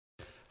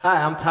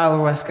Hi, I'm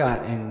Tyler Westcott,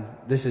 and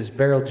this is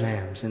Barrel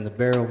Jams in the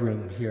Barrel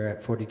Room here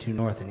at 42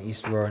 North in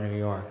East Aurora, New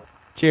York.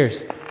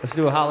 Cheers. Let's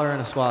do a holler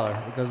and a swaller.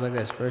 It goes like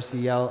this. First you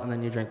yell, and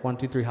then you drink. 1,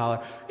 2, 3,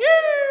 holler.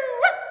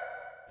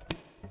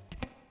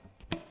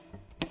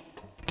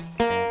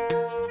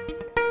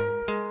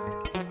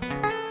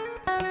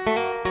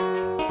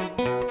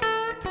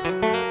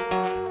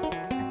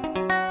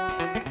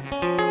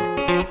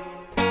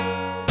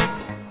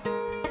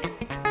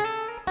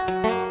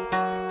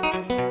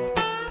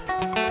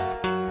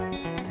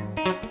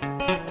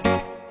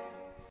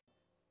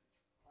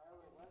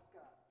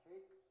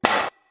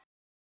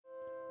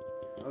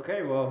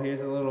 Okay, well,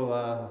 here's a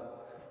little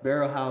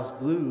Barrel House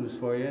Blues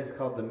for you. It's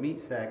called the Meat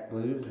Sack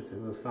Blues. It's a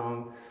little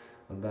song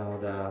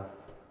about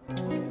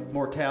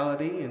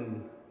mortality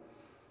and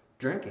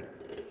drinking.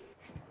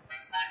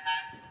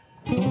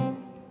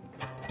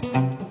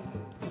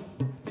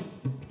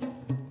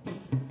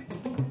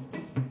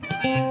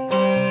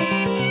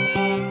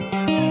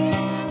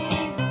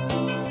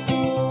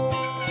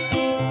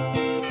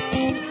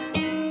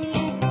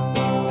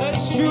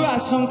 It's true, I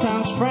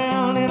sometimes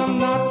frown and I'm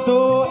not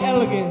so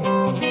elegant.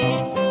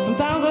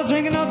 Sometimes I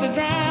drink enough to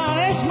drown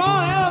a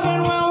small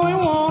elephant while we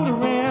wander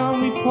around,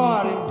 we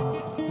party.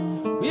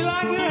 We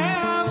like to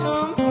have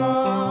some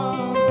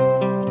fun.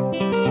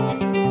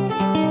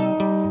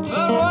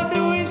 But what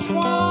do we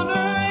squander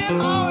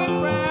and are we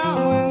proud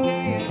when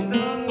day is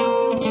done?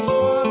 What do we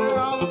squander,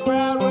 are we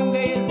proud when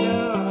day is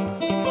done?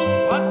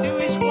 What do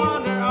we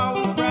squander, are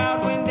we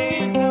proud when day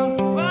is done?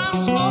 Well, I'm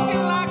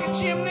smoking like a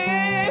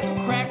chimney from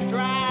cracked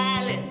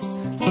dry lips.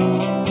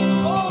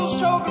 Oh,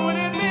 choking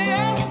within me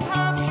as the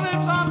time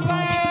slips. I'm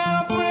playing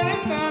a pretty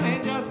funny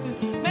just to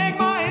make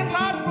my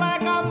insides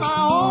black. I'm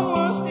my own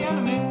worst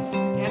enemy,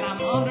 and I'm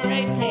under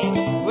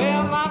 18.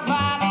 Well, my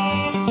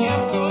body and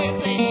temple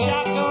is a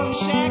shotgun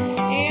shack.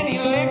 An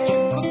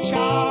electrical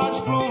charge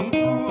flowing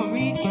through a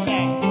meat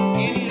sack.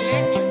 An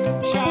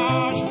electrical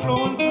charge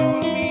flowing through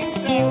a meat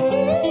sack.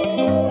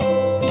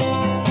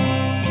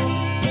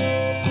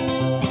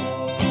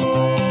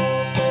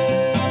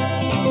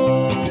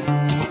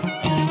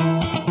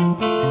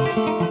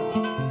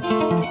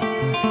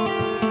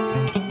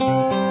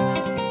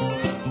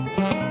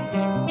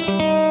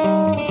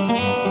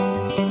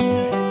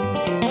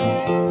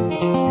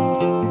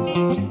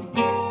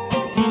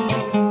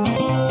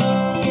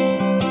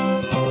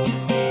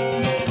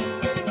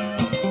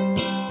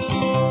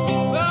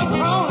 Well, I'm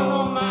crawling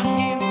on my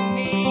hands and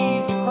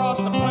knees across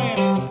the planet.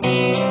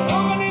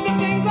 Walking into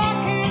things I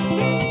can't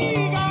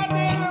see.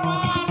 Goddamn it,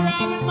 while I'm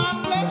driving my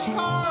flesh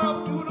car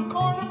up to the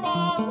corner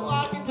bar so I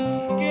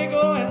can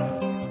giggle and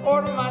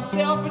order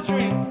myself a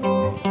drink.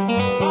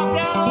 Pop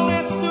down on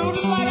that stool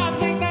just like I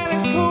think that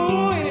is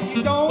cool. And if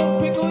you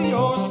don't pickle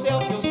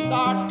yourself, you'll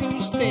start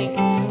to stink.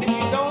 If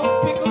you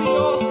don't pickle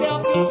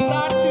yourself, you'll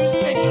start to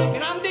stink.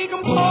 And I'm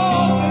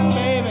decomposing,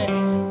 baby,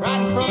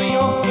 right in front of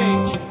your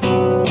face.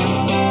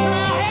 Should I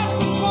have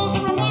some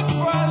closing remarks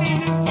before I leave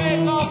this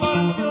place? Oh, but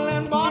until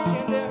then,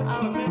 bartender,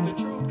 I'll admit the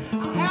truth.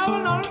 I'll have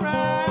another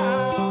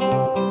round.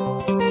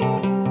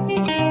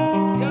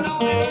 You know,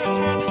 every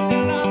time you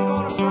said I'm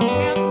gonna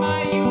forget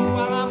my youth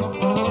while I'm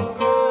above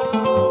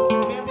ground.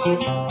 Forget my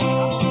youth while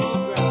I'm above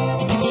ground.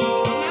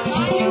 Forget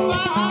my youth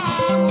while I'm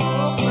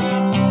above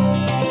ground.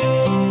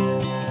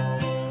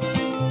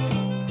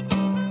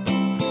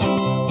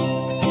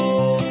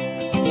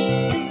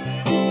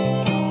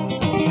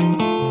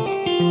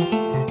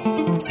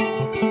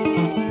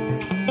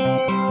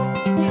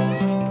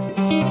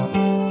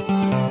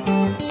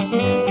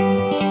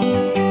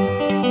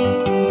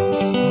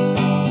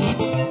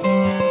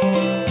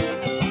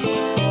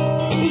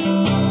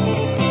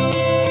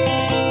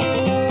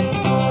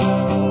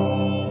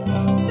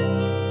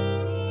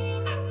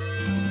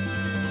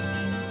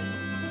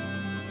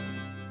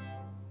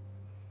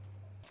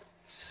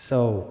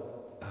 So,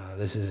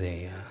 this is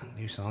a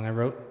new song I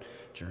wrote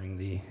during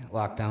the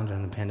lockdown,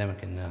 during the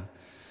pandemic, and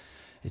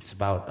it's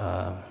about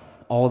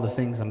all the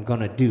things I'm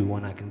gonna do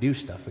when I can do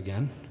stuff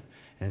again.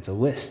 And it's a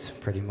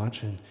list, pretty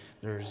much, and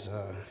there's,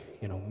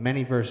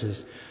 many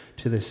verses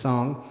to this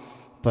song,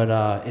 but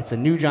it's a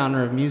new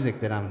genre of music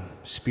that I'm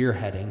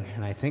spearheading,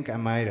 and I think I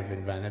might have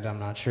invented, I'm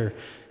not sure.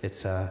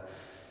 It's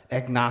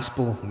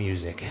agnospel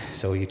music.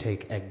 So you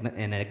take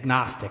an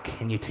agnostic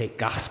and you take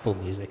gospel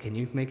music and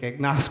you make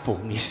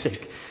agnospel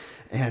music.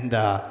 And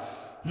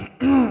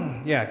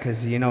yeah,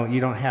 because you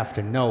don't have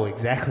to know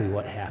exactly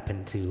what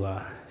happened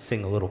to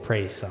sing a little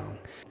praise song.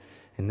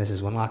 And this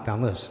is When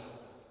Lockdown Lives.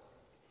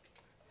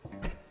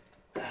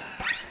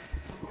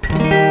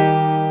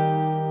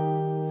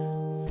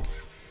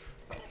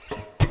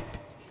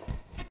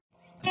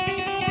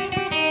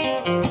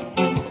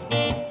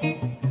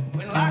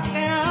 When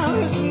lockdown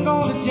lives, I'm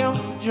gonna jump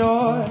for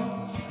joy.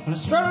 Gonna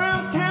strut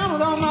around town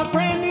with all my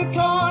brand new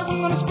toys.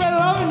 I'm gonna spread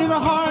love into the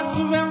hearts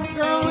of every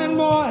girl and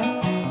boy.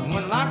 And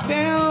when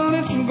lockdown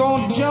lifts, I'm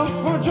gonna jump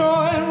for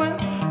joy. And when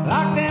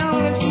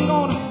lockdown lifts, I'm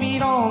gonna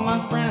feed all my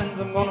friends.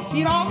 I'm gonna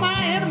feed all my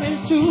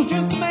enemies too,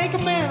 just to make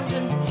amends.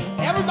 And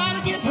everybody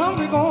gets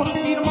hungry, gonna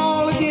feed them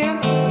all again.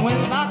 And when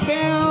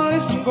lockdown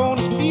lifts, I'm I'm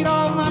gonna feed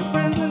all my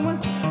friends, and when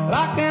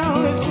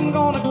lockdown lifts, I'm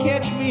gonna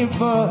catch me a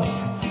buzz.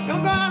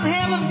 Gonna go out and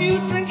have a few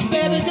drinks,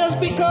 baby, just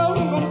because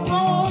I'm gonna throw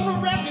on the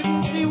record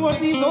and see what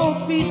these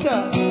old feet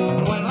does.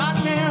 And when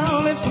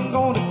lockdown lifts, I'm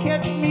gonna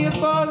catch me a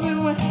buzz,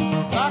 and when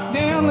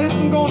lockdown lifts,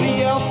 I'm gonna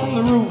yell from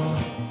the roof.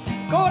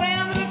 Go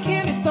down to the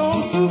candy store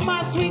and soothe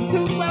my sweet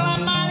tooth. Well, I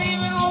might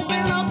even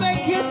open up that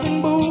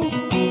kissing booth.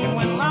 And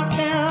when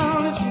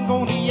lockdown lifts, I'm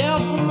gonna yell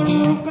from the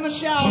roof, gonna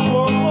shout,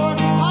 Lord, Lord,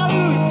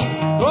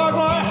 hallelujah, Lord,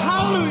 Lord,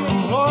 hallelujah,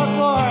 Lord,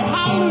 Lord,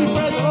 hallelujah,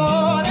 praise the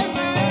Lord,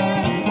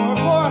 amen, Lord,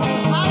 Lord,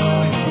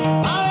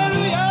 hallelujah,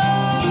 hallelujah,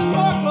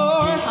 Lord,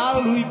 Lord,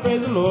 hallelujah,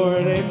 praise the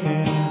Lord,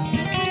 amen.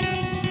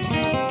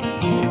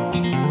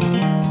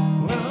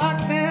 When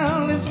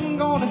lockdown lifts, I'm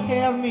gonna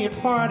have me a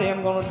party.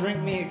 I'm gonna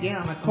drink me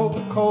again a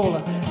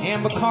Coca-Cola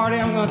and Bacardi.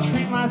 I'm gonna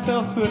treat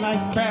myself to a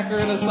nice cracker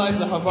and a slice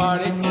of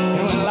Havarti. And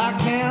when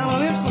lockdown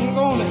lifts, I'm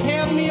gonna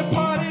have me a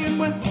party. And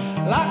when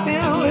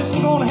lockdown lifts,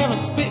 I'm gonna have a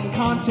spitting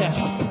contest.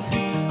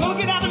 Gonna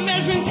get out the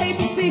measuring tape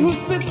and see who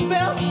spits the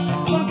best.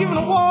 Gonna give an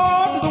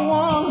award to the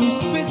one who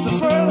spits the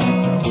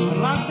furthest.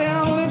 When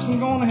lockdown lifts, I'm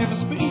gonna have a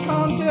spitting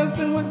contest.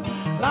 And when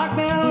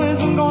lockdown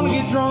lifts, I'm gonna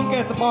get drunk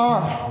at the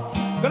bar.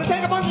 Gonna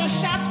take a bunch of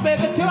shots,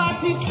 baby, till I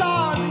see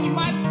stars. And you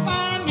might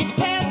find me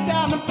passed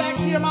out in the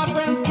backseat of my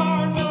friend's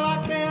car. And when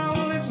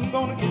lockdown lifts, I'm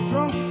gonna get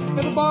drunk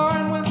at the bar.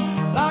 And when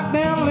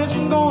lockdown lifts,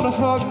 I'm gonna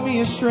hug me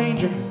a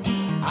stranger.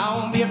 I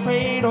won't be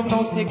afraid of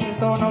no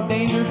sickness or no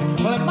danger.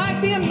 Well, it might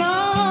be a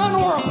nun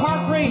or a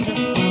park ranger.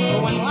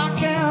 But when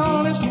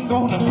lockdown lifts, I'm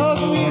gonna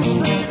hug me a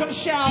stranger. Gonna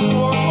shout,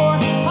 Lord,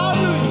 Lord,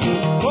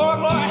 hallelujah, Lord,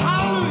 Lord,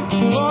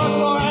 hallelujah, Lord,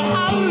 Lord,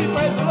 hallelujah,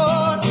 praise the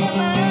Lord,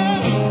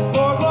 amen,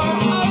 Lord, Lord,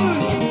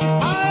 hallelujah,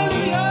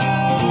 hallelujah,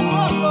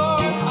 Lord,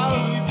 Lord,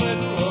 hallelujah,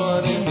 praise the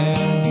Lord, amen.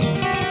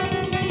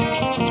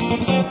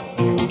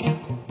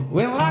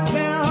 When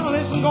lockdown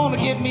lifts, I'm gonna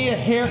get me a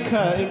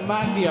haircut. It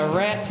might be a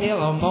rat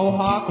tail, a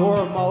mohawk, or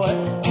a mullet.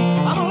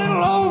 I'm a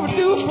little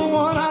overdue for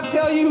one, I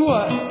tell you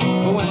what.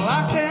 But when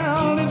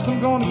lockdown lifts, I'm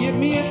gonna get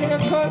me a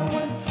haircut.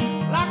 When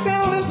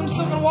lockdown lifts, I'm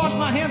still gonna wash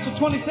my hands for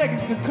 20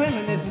 seconds, because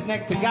cleanliness is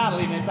next to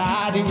godliness,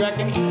 I do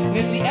reckon. And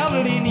it's the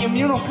elderly and the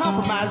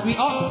immunocompromised we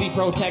ought to be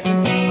protected.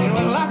 And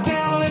when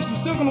lockdown lifts, I'm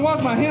still gonna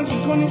wash my hands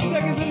for 20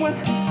 seconds. And when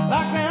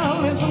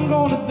lockdown lifts, I'm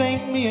gonna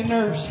thank me a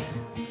nurse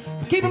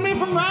for keeping me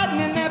from riding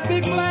in that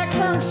big black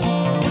hearse,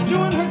 for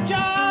doing her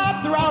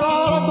job throughout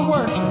all of the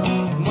worst.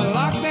 And when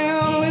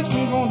lockdown lifts,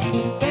 I'm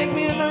gonna thank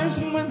me a nurse.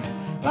 And when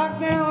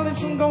lockdown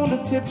lifts, I'm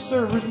gonna tip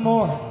servers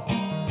more.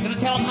 Gonna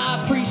tell them how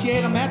I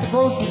appreciate them at the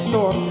grocery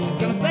store.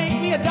 Gonna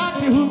thank me a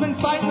doctor who's been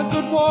fighting a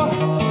good war.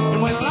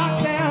 And when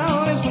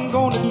lockdown lifts, I'm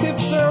gonna tip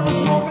servers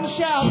more. Gonna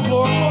shout,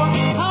 Lord, Lord,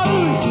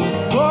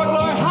 hallelujah, Lord,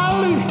 Lord,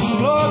 hallelujah,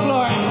 Lord,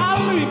 Lord,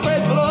 hallelujah,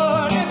 praise the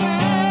Lord,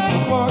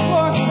 amen, Lord,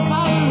 Lord,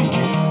 hallelujah,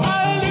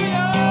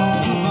 hallelujah,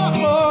 Lord,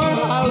 Lord,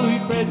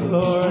 hallelujah, praise the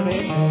Lord,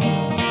 amen.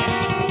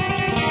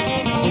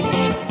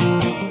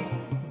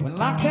 When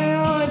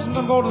lockdown lifts, I'm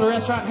gonna go to the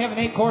restaurant and have an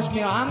 8-course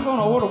meal. I'm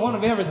gonna order one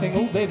of everything.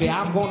 Oh, baby,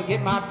 I'm gonna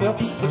get my fill.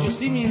 But you'll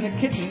see me in the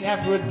kitchen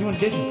afterwards doing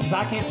dishes, because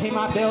I can't pay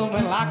my bill.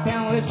 When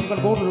lockdown lifts, I'm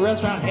gonna go to the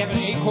restaurant and have an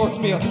 8-course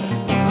meal. When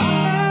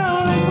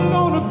lockdown lifts, I'm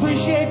gonna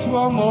appreciate you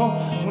all more.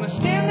 I'm gonna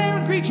stand there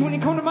and greet you when you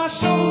come to my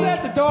shows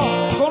at the door.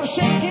 I'm gonna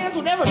shake hands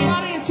with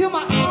everybody until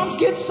my arms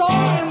get sore.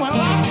 And when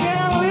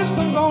lockdown lifts,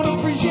 I'm gonna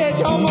appreciate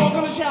you all more. I'm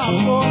gonna shout,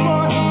 Lord,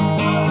 Lord,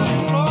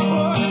 hallelujah, Lord,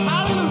 Lord,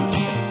 hallelujah,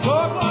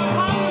 Lord, Lord,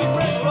 hallelujah,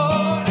 praise the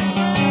Lord,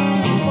 amen,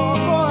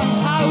 Lord, Lord,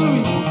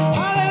 hallelujah,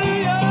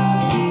 hallelujah,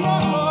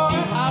 Lord,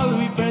 Lord,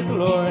 hallelujah, praise the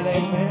Lord,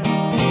 amen,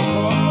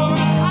 Lord, Lord,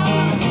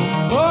 hallelujah,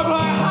 Lord,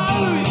 Lord,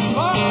 hallelujah,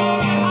 Lord, Lord,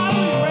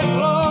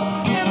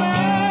 hallelujah,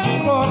 praise the Lord,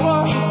 amen, Lord,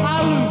 Lord,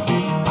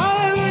 hallelujah,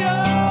 hallelujah,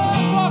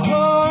 Lord,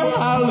 Lord,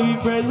 hallelujah,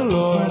 praise the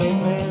Lord,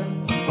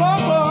 amen,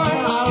 Lord, Lord,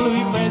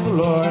 hallelujah, praise the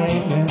Lord,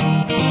 amen,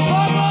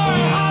 Lord, Lord,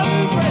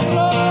 hallelujah, praise the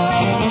Lord,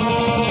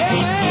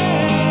 amen.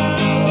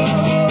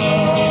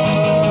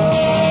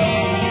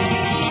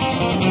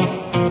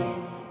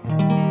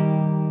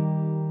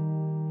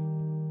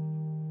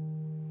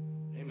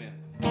 Amen.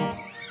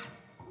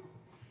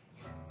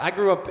 I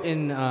grew up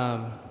in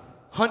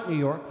Hunt, New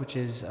York, which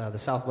is the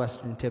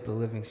southwestern tip of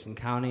Livingston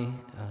County,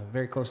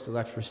 very close to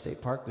Letchworth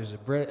State Park. There's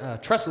a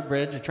trestle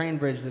bridge, a train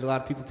bridge that a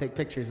lot of people take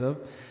pictures of,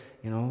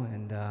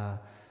 and I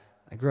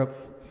grew up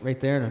right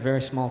there in a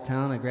very small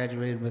town. I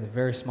graduated with a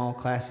very small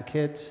class of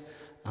kids.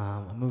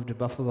 I moved to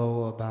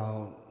Buffalo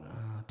about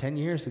 10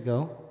 years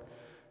ago,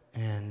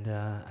 and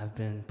I've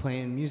been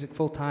playing music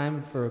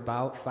full-time for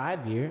about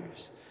 5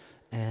 years,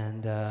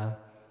 and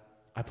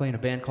I play in a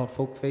band called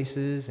Folk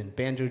Faces and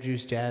Banjo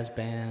Juice Jazz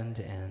Band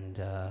and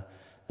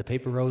the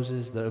Paper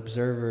Roses, the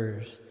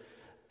Observers,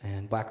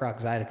 and Black Rock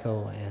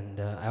Zydeco, and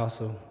I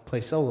also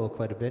play solo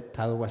quite a bit,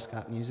 Tyler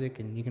Westcott Music,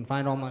 and you can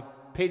find all my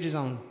pages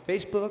on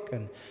Facebook,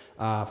 and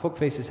Folk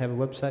Faces have a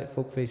website,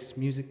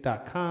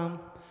 folkfacesmusic.com,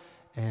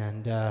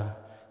 and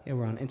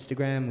we're on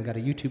Instagram, we got a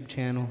YouTube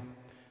channel,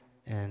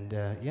 and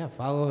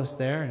follow us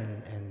there,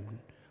 and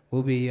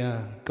we'll be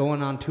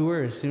going on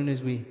tour as soon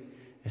as we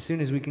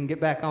can get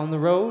back on the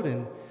road,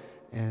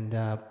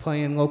 and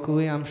playing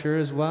locally, I'm sure,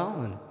 as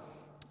well.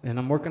 And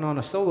I'm working on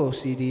a solo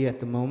CD at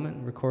the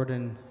moment,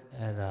 recording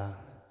at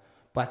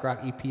Black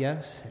Rock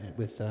EPS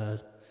with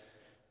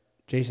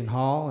Jason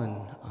Hall,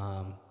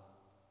 and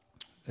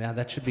yeah,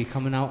 that should be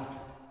coming out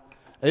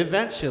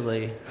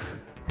eventually.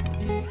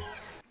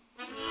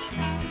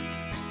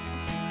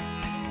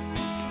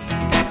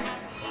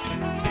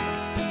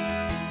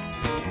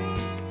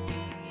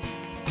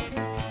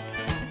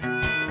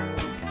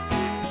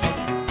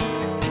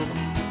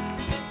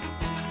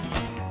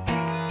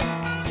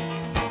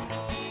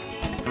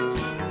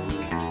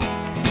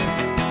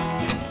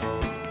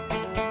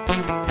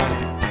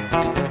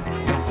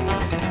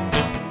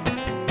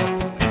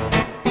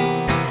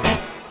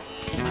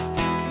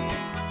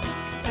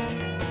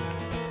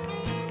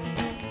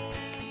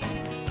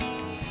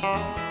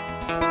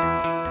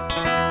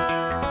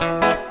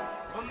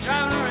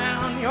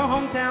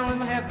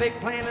 Big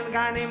plan and a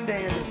guy named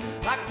Dan, just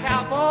like a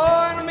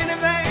cowboy in a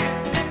minivan.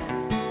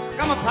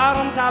 Got my pot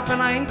on top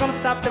and I ain't gonna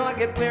stop till I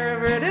get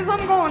wherever it is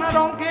I'm going. I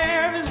don't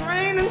care if it's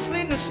raining,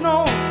 sleeting, or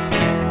snow.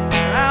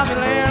 I'll be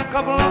there in a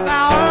couple of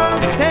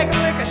hours, take a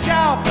lick, a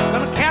shower.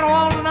 Gonna cattle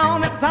on and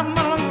on at the top of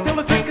my lungs till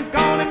the drink is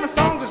gone and my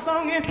songs are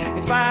sung in.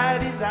 If I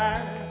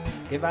desire,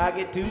 if I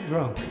get too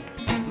drunk,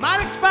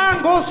 might expire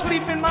and go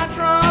sleep in my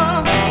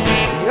trunk.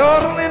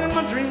 Yodeling in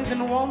my dreams in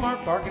the Walmart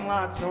parking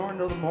lot, snoring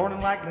till the morning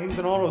light gleams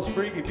and all those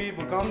freaky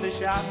people come to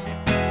shop.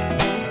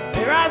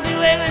 They rise in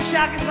late and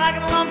shock, it's like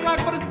an alarm clock,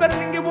 but it's better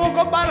than get woke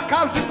up by the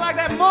cops just like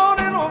that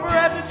morning over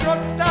at the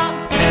truck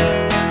stop.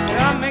 Then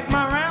I make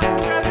my rounds and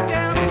strap it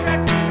down and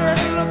track some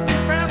dirty looks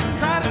and frowns and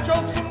try to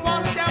choke some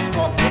water down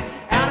before I get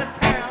out of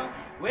town.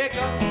 Wake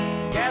up,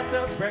 gas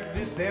up,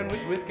 breakfast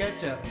sandwich with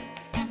ketchup.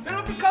 Fill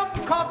up a cup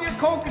of coffee or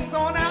Coke and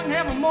zone out and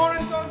have a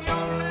morning talk.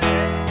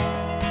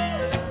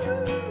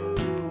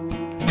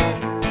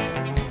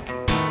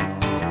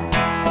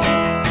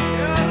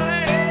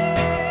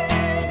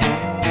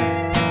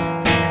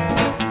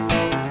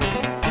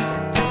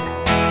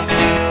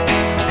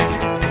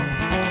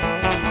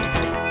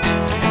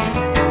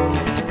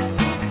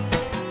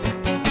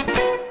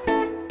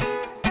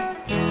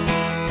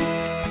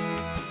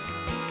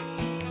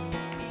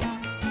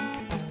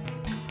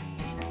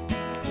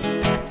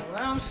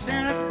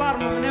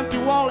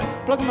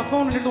 Plugging my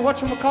phone into the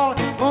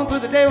whatchamacallit, going through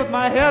the day with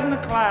my head in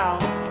a cloud.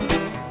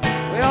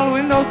 Well, the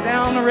windows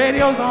down, the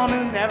radio's on,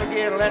 and the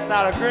navigator lets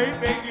out a great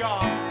big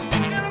yawn.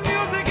 And the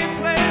music it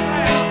plays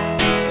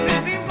loud. And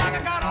it seems like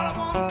I got all I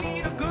want.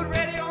 Need a good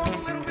radio and a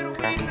little bit of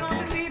weed, and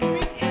underneath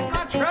me is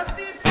my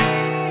trusty seat.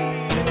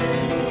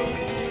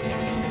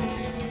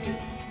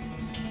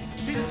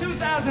 She's a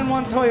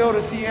 2001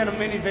 Toyota Sienna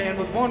minivan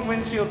with one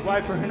windshield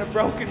wiper and a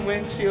broken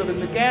windshield,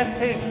 and the gas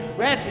tank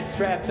ratchet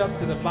strapped up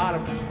to the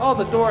bottom. All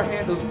the door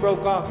handles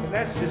broke off, and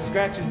that's just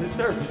scratching the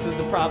surface of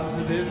the problems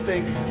of this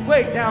thing.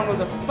 Weighed down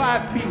with a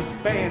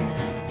 5-piece band,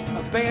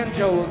 a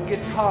banjo, a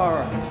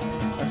guitar,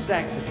 a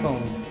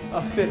saxophone,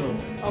 a fiddle,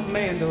 a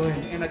mandolin,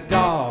 and a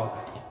dog.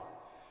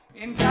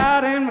 In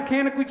God and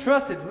mechanic we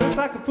trusted. Looks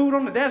like some food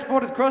on the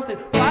dashboard is crusted.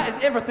 Why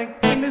is everything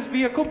in this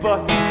vehicle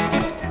busted?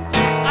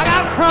 I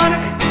got a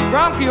chronic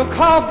bronchial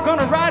cough,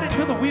 gonna ride it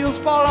till the wheels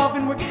fall off,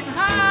 and we're getting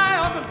high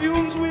on the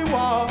fumes we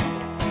walk.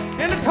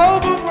 And the toll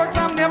booth works,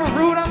 I'm never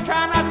rude, I'm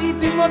trying not to eat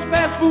too much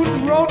fast food.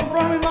 The road in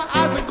front of me, my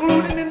eyes are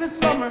glued, and in the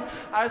summer,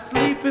 I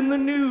sleep in the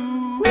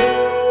nude.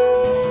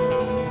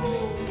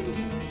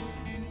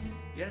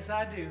 Yes,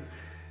 I do.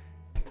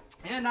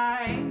 And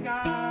I ain't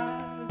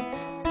got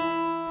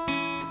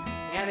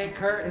any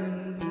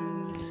curtains.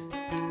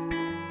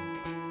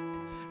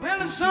 When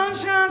the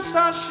sunshine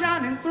starts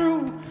shining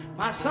through,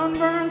 my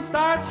sunburn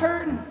starts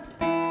hurting.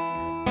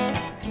 And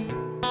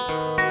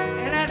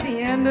at the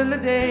end of the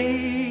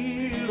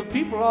day, the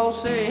people all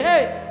say,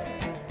 hey,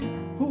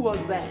 who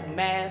was that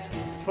masked,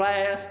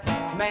 flasked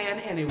man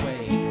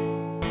anyway?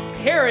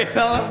 Hairy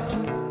fella,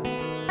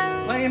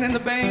 playing in the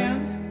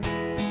band,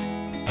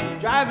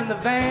 driving the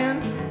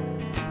van,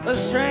 a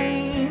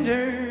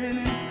stranger in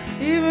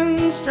an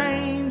even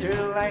stranger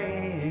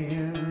land.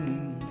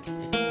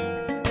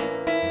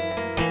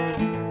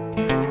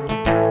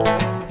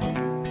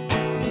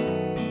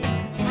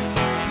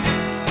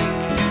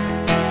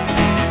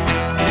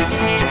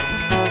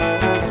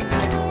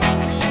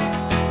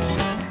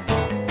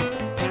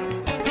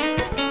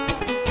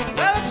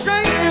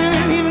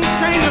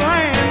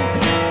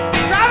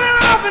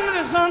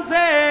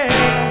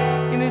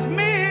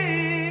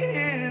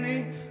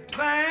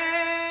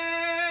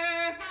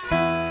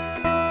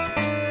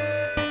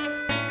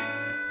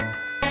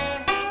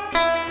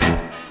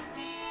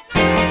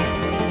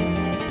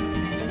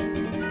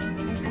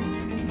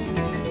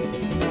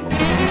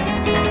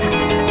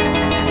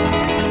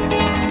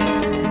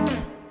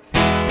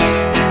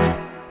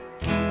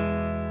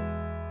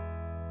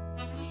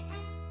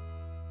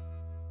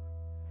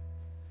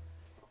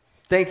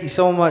 Thank you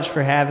so much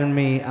for having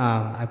me.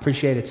 I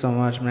appreciate it so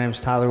much. My name is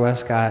Tyler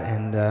Westcott,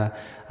 and I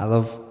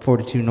love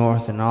 42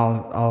 North and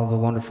all the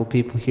wonderful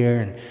people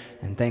here.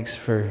 And thanks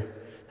for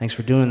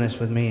doing this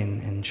with me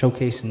and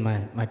showcasing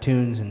my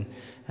tunes and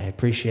I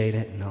appreciate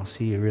it, and I'll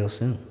see you real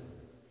soon.